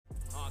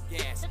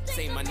Gas,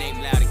 say my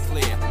name loud and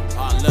clear.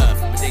 All love,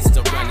 but they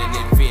still running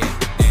in fear.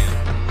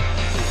 Damn,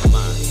 who am I?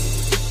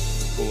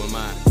 Who am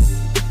I?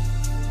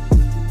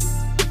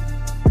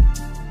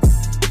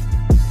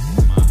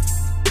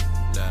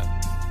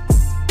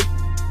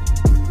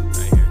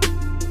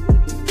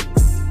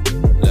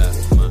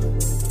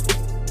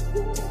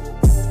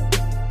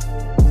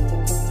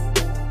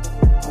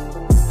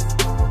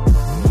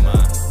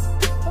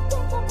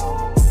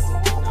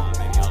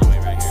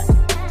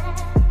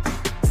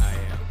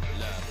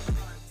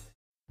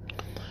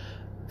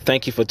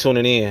 Thank you for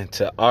tuning in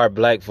to Our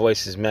Black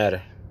Voices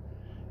Matter.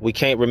 We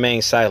can't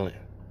remain silent.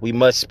 We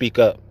must speak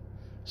up.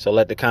 So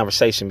let the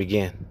conversation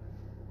begin.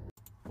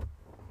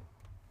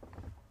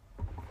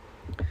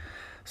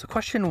 So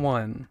question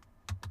 1,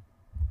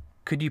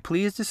 could you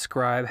please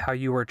describe how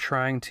you are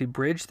trying to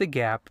bridge the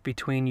gap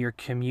between your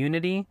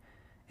community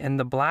and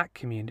the Black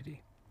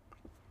community?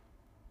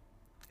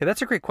 Yeah,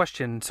 that's a great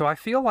question. So I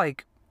feel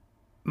like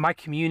my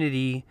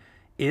community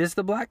is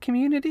the Black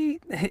community.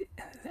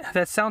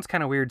 That sounds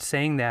kind of weird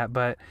saying that,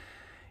 but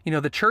you know,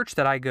 the church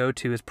that I go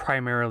to is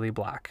primarily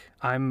Black.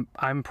 I'm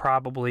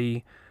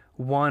probably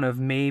one of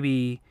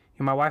maybe,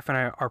 my wife and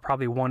I are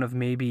probably one of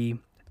maybe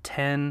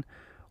 10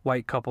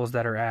 white couples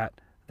that are at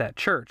that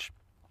church.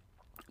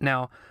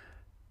 Now,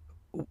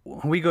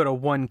 we go to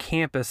one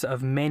campus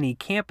of many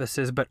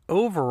campuses, but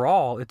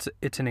overall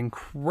it's an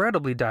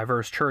incredibly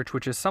diverse church,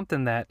 which is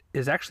something that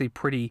is actually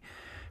pretty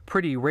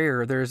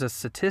rare. There's a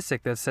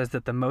statistic that says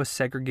that the most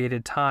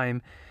segregated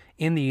time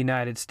in the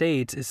United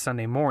States is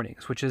Sunday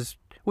mornings, which is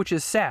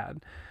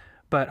sad.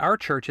 But our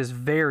church is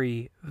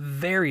very,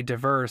 very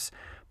diverse.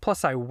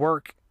 Plus, I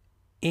work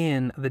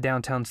in the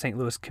downtown St.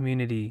 Louis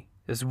community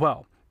as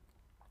well.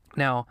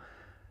 Now,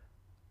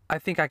 I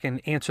think I can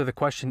answer the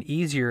question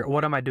easier.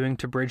 What am I doing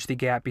to bridge the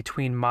gap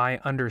between my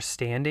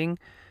understanding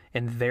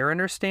and their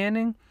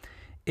understanding?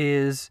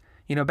 Is,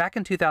 you know, back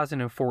in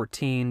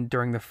 2014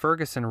 during the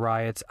Ferguson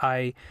riots,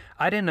 I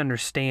didn't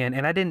understand,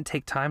 and I didn't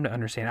take time to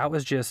understand. I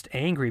was just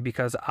angry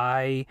because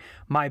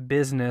my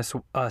business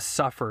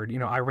suffered. You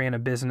know, I ran a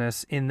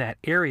business in that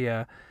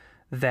area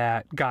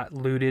that got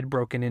looted,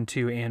 broken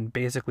into, and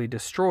basically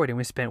destroyed, and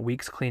we spent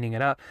weeks cleaning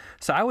it up.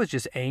 So I was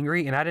just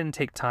angry, and I didn't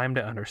take time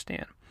to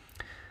understand.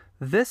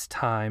 This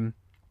time,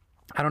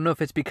 I don't know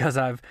if it's because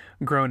I've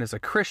grown as a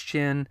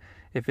Christian,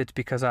 if it's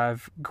because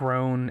I've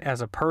grown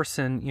as a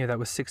person, you know, that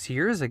was 6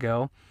 years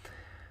ago.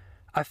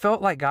 I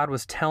felt like God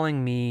was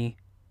telling me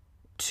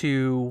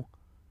to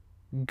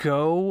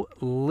go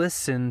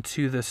listen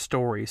to the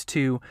stories,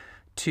 to,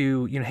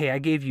 you know, hey, I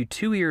gave you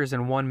 2 ears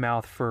and 1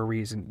 mouth for a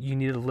reason. You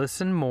need to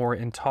listen more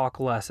and talk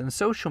less. And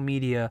social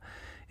media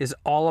is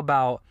all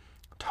about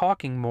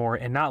talking more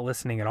and not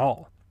listening at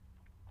all.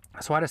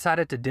 So I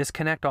decided to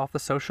disconnect off the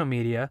social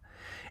media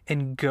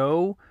and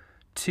go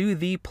to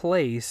the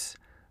place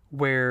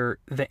where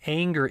the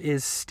anger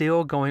is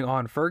still going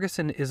on.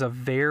 Ferguson is a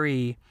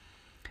very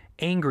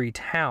angry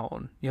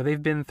town. You know,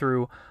 they've been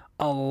through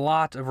a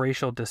lot of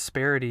racial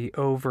disparity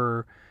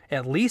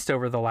at least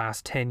over the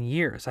last 10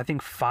 years. I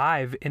think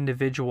 5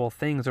 individual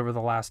things over the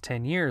last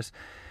 10 years.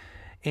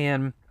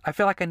 And I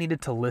feel like I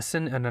needed to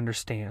listen and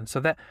understand.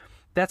 So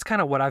that's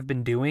kind of what I've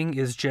been doing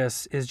is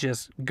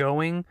just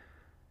going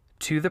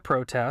to the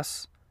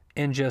protests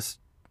and just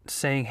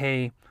saying,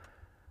 hey,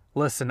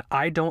 listen,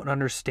 I don't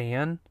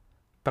understand,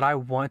 but I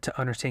want to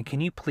understand.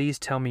 Can you please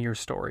tell me your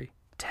story?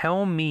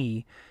 Tell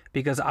me,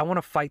 because I want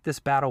to fight this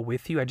battle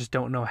with you. I just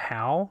don't know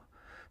how.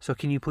 So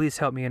can you please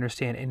help me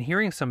understand? And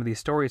hearing some of these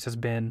stories has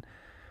been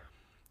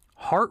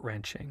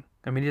heart-wrenching.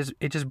 I mean,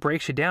 it just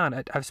breaks you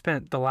down. I've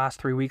spent the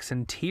last 3 weeks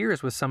in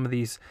tears with some of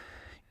these,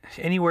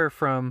 anywhere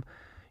from,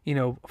 you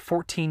know,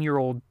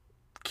 14-year-old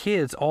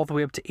kids all the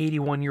way up to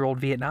 81-year-old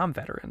Vietnam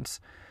veterans.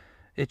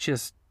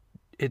 It's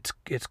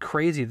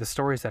crazy, the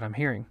stories that I'm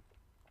hearing.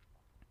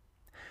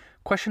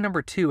 Question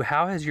number 2,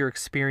 how has your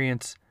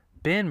experience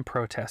been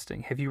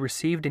protesting? Have you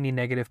received any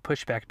negative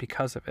pushback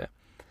because of it?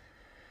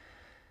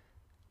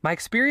 My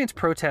experience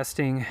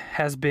protesting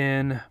has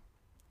been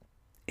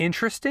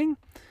interesting.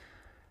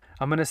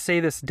 I'm going to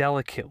say this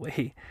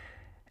delicately.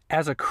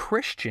 As a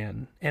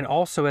Christian and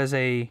also as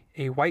a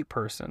white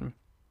person,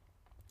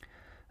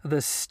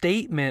 the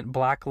statement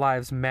Black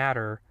Lives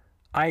Matter,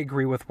 I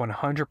agree with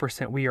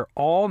 100%. We are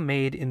all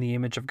made in the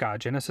image of God.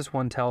 Genesis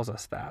 1 tells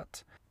us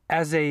that.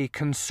 As a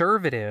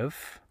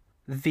conservative,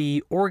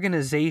 the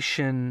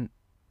organization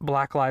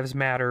Black Lives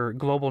Matter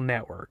Global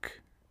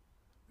Network,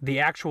 the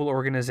actual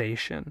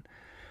organization,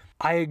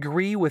 I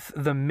agree with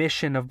the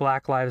mission of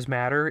Black Lives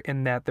Matter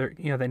in that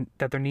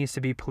that there needs to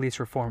be police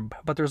reform.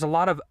 But there's a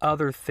lot of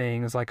other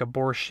things like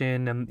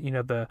abortion and, you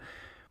know, the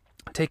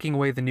taking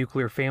away the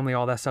nuclear family,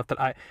 all that stuff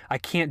that I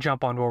can't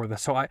jump on board with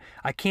this. So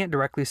I can't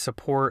directly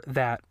support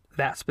that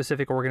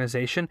specific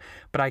organization,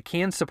 but I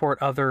can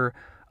support other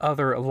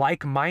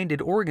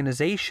like-minded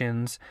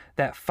organizations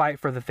that fight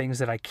for the things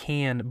that I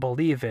can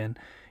believe in.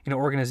 You know,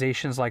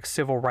 organizations like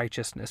Civil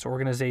Righteousness,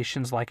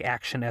 organizations like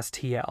Action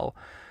STL.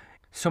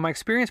 So my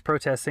experience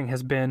protesting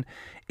has been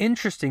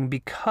interesting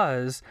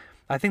because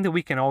I think that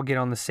we can all get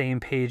on the same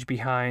page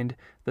behind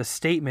the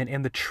statement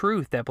and the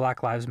truth that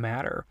Black Lives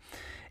Matter.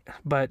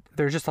 But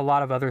there's just a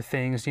lot of other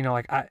things,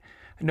 like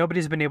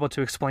nobody's been able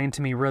to explain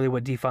to me really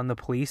what defund the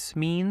police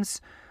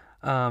means.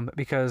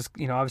 Because,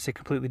 obviously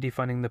completely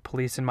defunding the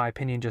police, in my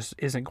opinion, just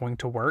isn't going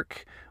to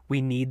work. We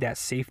need that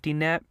safety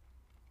net,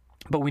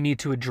 but we need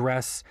to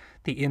address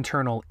the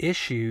internal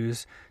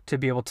issues to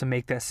be able to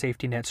make that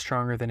safety net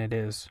stronger than it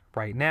is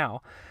right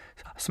now.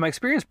 So my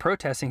experience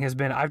protesting has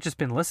been, I've just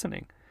been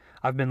listening.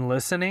 I've been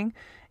listening,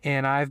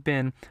 and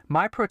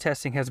my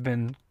protesting has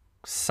been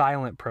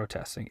silent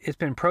protesting. It's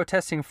been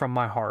protesting from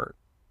my heart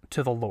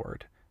to the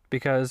Lord,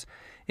 because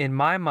in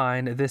my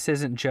mind, this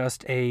isn't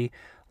just a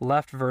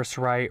left versus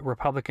right,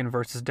 Republican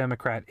versus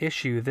Democrat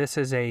issue. This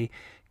is a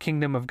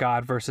kingdom of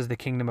God versus the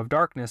kingdom of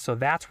darkness. So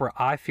that's where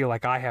I feel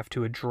like I have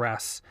to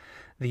address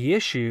the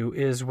issue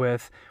is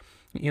with,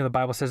 the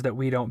Bible says that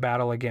we don't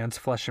battle against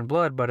flesh and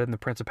blood, but in the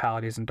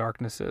principalities and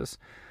darknesses.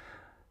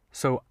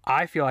 So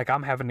I feel like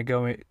I'm having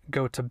to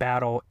go to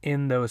battle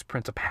in those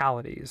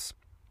principalities.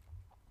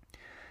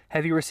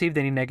 Have you received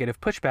any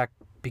negative pushback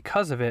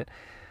because of it?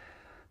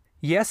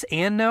 Yes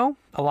and no.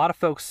 A lot of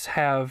folks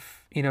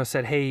have,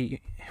 said,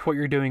 hey, what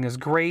you're doing is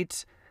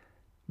great.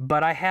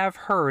 But I have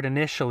heard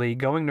initially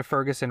going to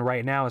Ferguson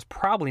right now is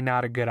probably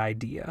not a good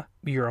idea.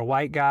 You're a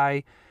white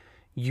guy.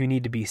 You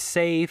need to be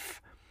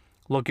safe.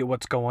 Look at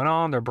what's going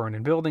on. They're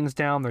burning buildings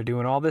down. They're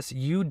doing all this.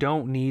 You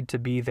don't need to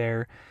be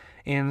there.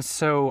 And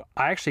so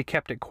I actually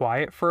kept it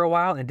quiet for a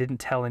while and didn't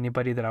tell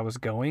anybody that I was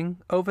going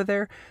over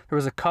there. There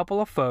was a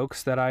couple of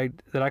folks that I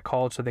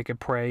called so they could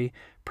pray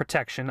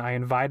protection. I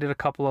invited a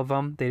couple of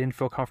them. They didn't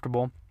feel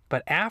comfortable.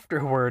 But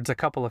afterwards, a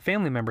couple of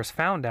family members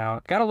found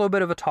out, got a little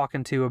bit of a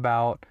talking to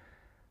about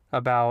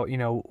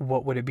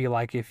what would it be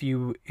like if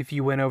you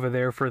went over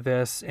there for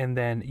this and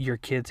then your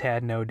kids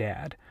had no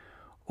dad,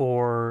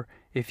 or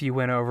if you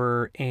went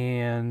over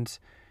and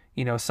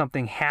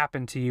something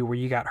happened to you where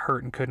you got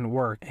hurt and couldn't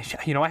work.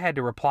 I had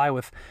to reply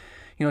with,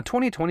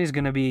 2020 is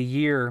going to be a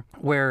year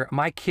where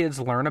my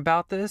kids learn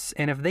about this.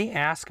 And if they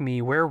ask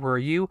me, where were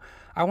you?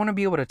 I want to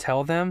be able to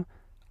tell them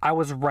I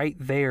was right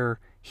there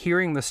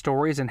hearing the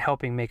stories and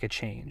helping make a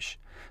change.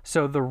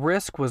 So the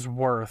risk was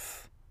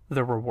worth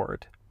the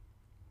reward.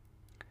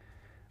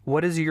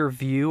 What is your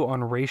view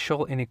on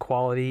racial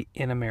inequality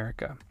in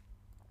America?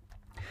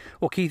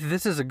 Well, Keith,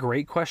 this is a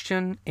great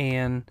question,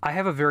 and I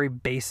have a very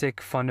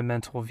basic,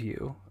 fundamental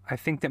view. I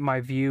think that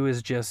my view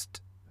is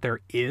just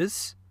there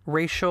is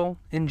racial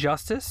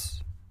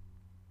injustice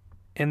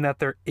and that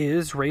there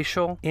is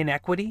racial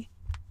inequity.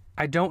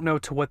 I don't know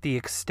to what the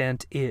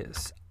extent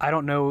is. I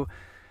don't know.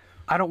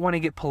 I don't want to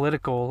get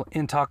political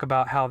and talk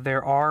about how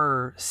there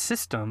are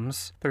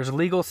systems. There's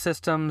legal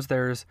systems.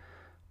 There's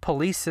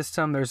police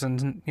system. There's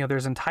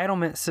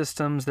entitlement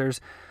systems. There's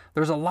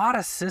a lot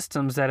of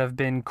systems that have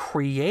been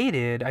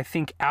created, I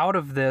think, out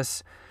of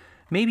this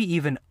maybe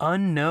even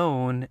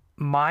unknown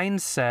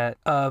mindset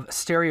of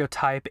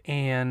stereotype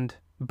and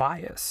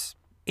bias.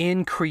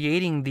 In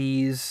creating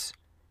these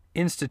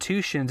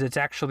institutions, it's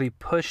actually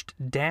pushed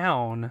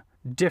down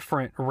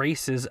different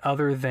races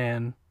other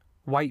than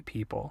white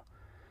people.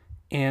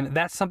 And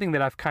that's something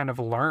that I've kind of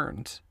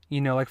learned.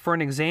 Like for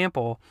an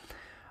example,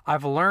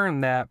 I've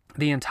learned that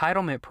the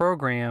entitlement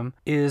program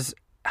is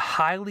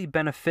highly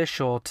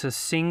beneficial to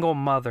single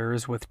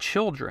mothers with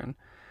children.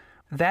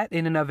 That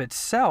in and of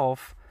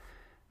itself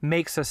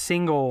makes a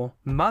single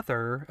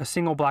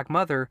black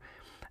mother,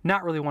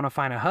 not really want to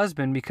find a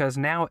husband, because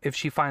now if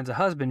she finds a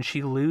husband,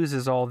 she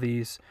loses all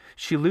this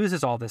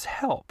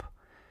help.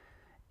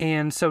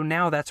 And so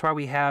now that's why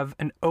we have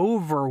an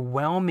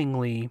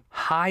overwhelmingly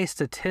high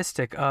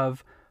statistic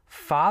of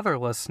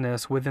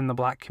fatherlessness within the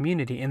black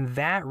community. And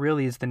that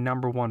really is the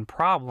number one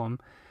problem,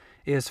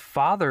 is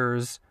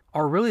fathers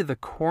are really the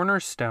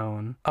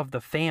cornerstone of the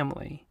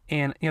family.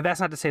 And that's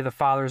not to say the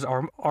fathers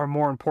are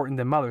more important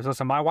than mothers.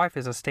 Listen, my wife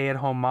is a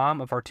stay-at-home mom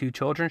of our two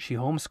children. She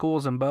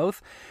homeschools them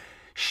both.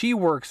 She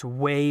works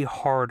way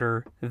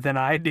harder than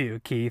I do,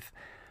 Keith.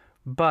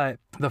 But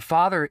the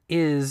father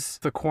is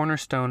the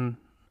cornerstone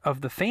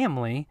of the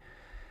family.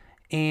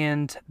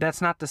 And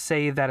that's not to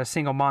say that a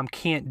single mom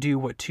can't do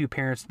what two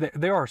parents...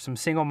 There are some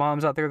single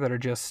moms out there that are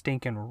just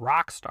stinking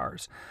rock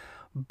stars.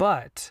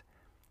 But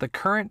the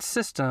current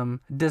system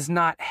does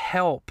not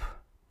help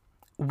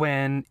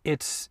when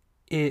it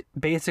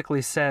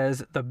basically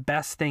says the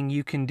best thing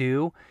you can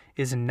do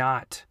is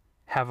not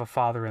have a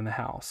father in the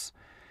house.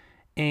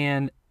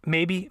 And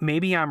maybe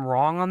I'm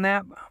wrong on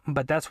that,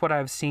 but that's what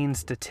I've seen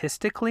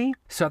statistically.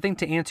 So I think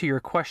to answer your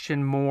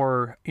question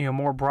more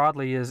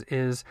broadly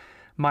is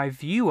my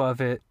view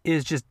of it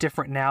is just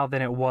different now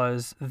than it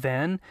was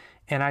then.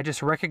 And I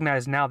just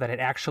recognize now that it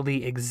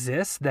actually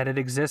exists, that it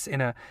exists in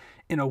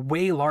a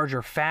way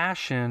larger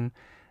fashion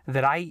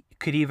that I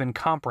could even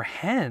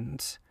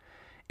comprehend,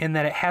 and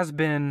that it has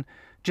been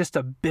just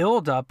a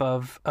buildup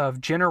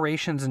of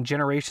generations and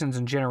generations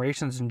and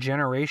generations and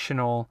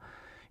generational,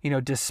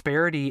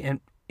 disparity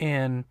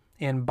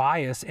and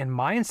bias and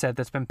mindset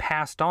that's been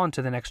passed on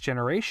to the next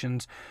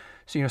generations.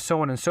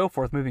 so on and so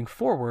forth moving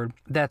forward,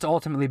 that's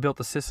ultimately built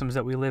the systems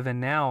that we live in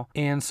now.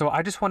 And so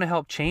I just want to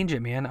help change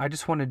it, man. I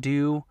just want to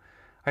do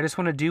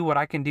what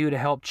I can do to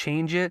help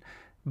change it.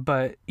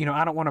 But,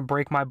 I don't want to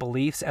break my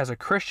beliefs as a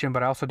Christian,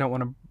 but I also don't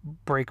want to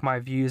break my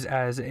views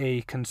as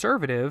a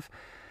conservative,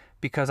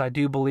 because I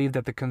do believe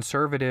that the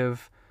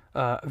conservative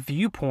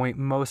viewpoint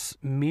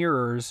most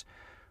mirrors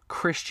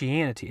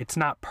Christianity. It's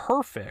not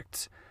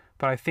perfect,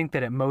 but I think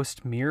that it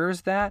most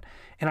mirrors that.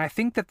 And I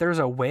think that there's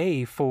a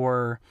way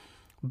for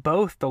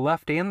both the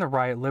left and the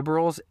right,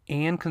 liberals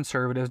and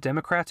conservatives,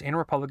 Democrats and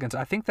Republicans.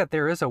 I think that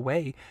there is a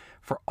way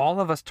for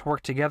all of us to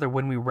work together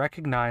when we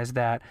recognize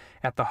that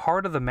at the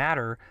heart of the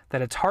matter,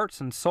 that it's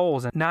hearts and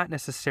souls and not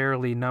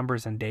necessarily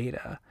numbers and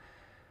data.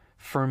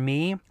 For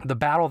me, the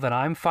battle that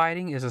I'm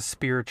fighting is a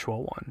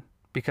spiritual one,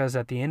 because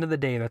at the end of the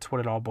day, that's what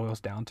it all boils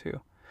down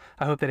to.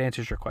 I hope that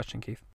answers your question, Keith.